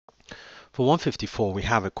For 154, we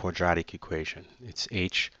have a quadratic equation. It's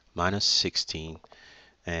h minus 16,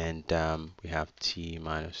 and we have t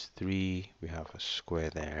minus 3. We have a square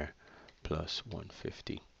there, plus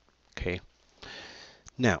 150. Okay.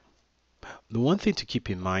 Now, the one thing to keep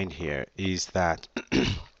in mind here is that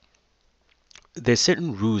there's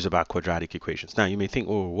certain rules about quadratic equations. Now, you may think,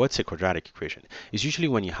 oh, what's a quadratic equation? It's usually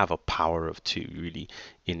when you have a power of 2, really,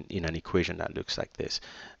 in an equation that looks like this.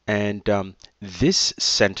 And this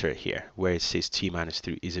center here, where it says t minus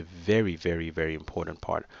 3, is a very, very, very important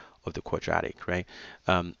part of the quadratic, right?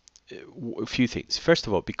 A few things. First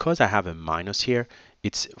of all, because I have a minus here,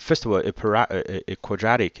 it's, first of all, a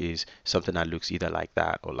quadratic is something that looks either like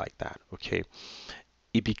that or like that, okay?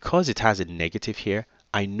 Because it has a negative here,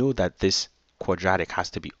 I know that this quadratic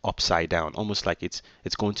has to be upside down, almost like it's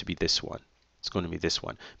going to be this one. It's going to be this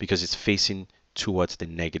one because it's facing towards the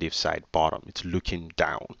negative side, bottom. It's looking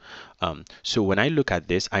down. So when I look at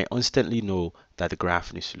this, I instantly know that the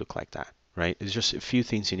graph needs to look like that, right? It's just a few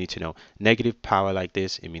things you need to know. Negative power like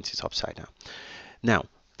this, it means it's upside down. Now,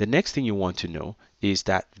 the next thing you want to know is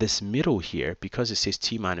that this middle here, because it says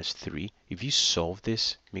t minus 3, if you solve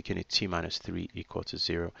this, making it t minus 3 equal to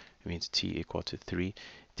 0, it means t equal to 3.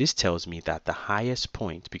 This tells me that the highest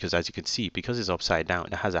point, because as you can see, because it's upside down,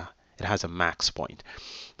 it has a max point.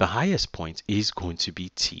 The highest point is going to be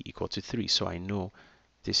t equal to 3. So I know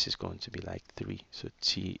this is going to be like 3. So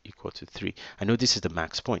t equal to 3. I know this is the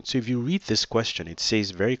max point. So if you read this question, it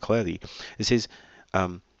says very clearly, it says,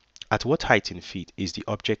 at what height in feet is the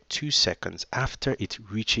object 2 seconds after it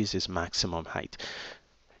reaches its maximum height?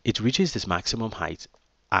 It reaches its maximum height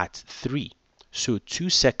at 3. So 2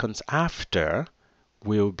 seconds after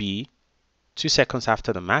will be 2 seconds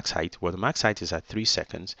after the max height. Well, the max height is at 3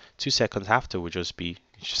 seconds. 2 seconds after will just be,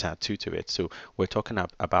 just add 2 to it. So we're talking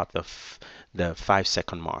about the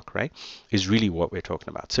 5-second mark, right? Is really what we're talking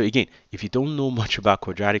about. So again, if you don't know much about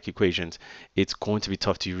quadratic equations, it's going to be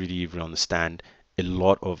tough to really even understand a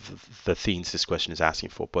lot of the things this question is asking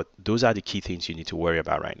for. But those are the key things you need to worry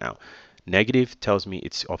about right now. Negative tells me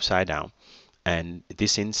it's upside down. And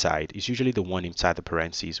this inside is usually the one inside the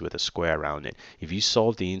parentheses with a square around it. If you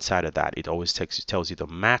solve the inside of that, it always tells you the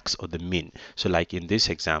max or the min. So like in this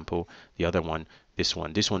example, the other one, this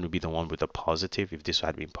one would be the one with the positive. If this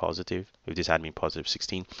had been positive, if this had been positive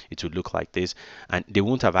 16, it would look like this. And they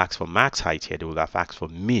won't have asked for max height here. They will have asked for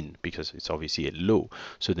min because it's obviously a low.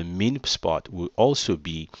 So the min spot will also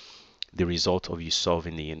be the result of you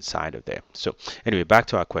solving the inside of there. So anyway, back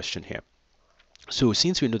to our question here. So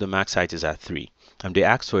since we know the max height is at 3, and they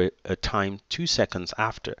asked for a time 2 seconds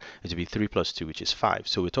after, it would be 3 plus 2, which is 5.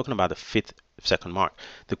 So we're talking about the 5th second mark.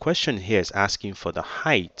 The question here is asking for the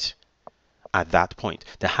height at that point,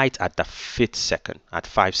 the height at the 5th second, at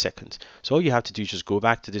 5 seconds. So all you have to do is just go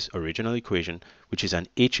back to this original equation, which is an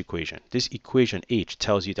h equation. This equation h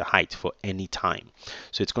tells you the height for any time.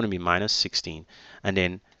 So it's going to be minus 16, and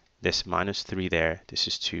then there's minus 3 there. This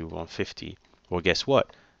is 2, 150. Well, guess what?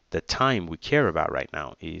 The time we care about right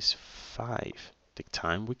now is 5. The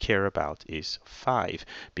time we care about is 5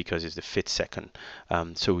 because it's the 5th second.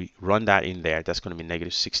 So we run that in there. That's going to be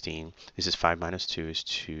negative 16. This is 5 minus 2 is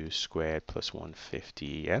 2 squared plus 150.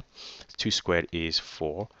 Yeah, 2 squared is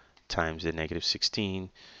 4 times the negative 16,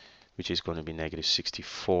 which is going to be negative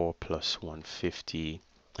 64 plus 150.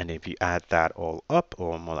 And if you add that all up,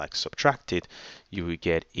 or more like subtract it, you will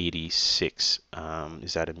get 86.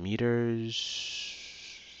 Is that in meters?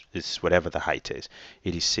 It's whatever the height is,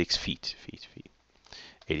 86 feet,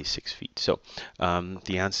 86 feet. So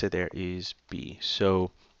the answer there is B.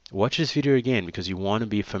 So watch this video again because you want to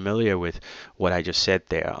be familiar with what I just said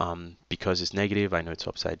there. Because it's negative, I know it's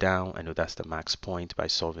upside down. I know that's the max point by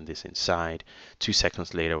solving this inside. 2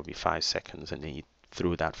 seconds later will be 5 seconds, and then you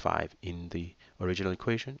throw that 5 in the original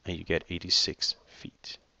equation and you get 86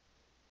 feet.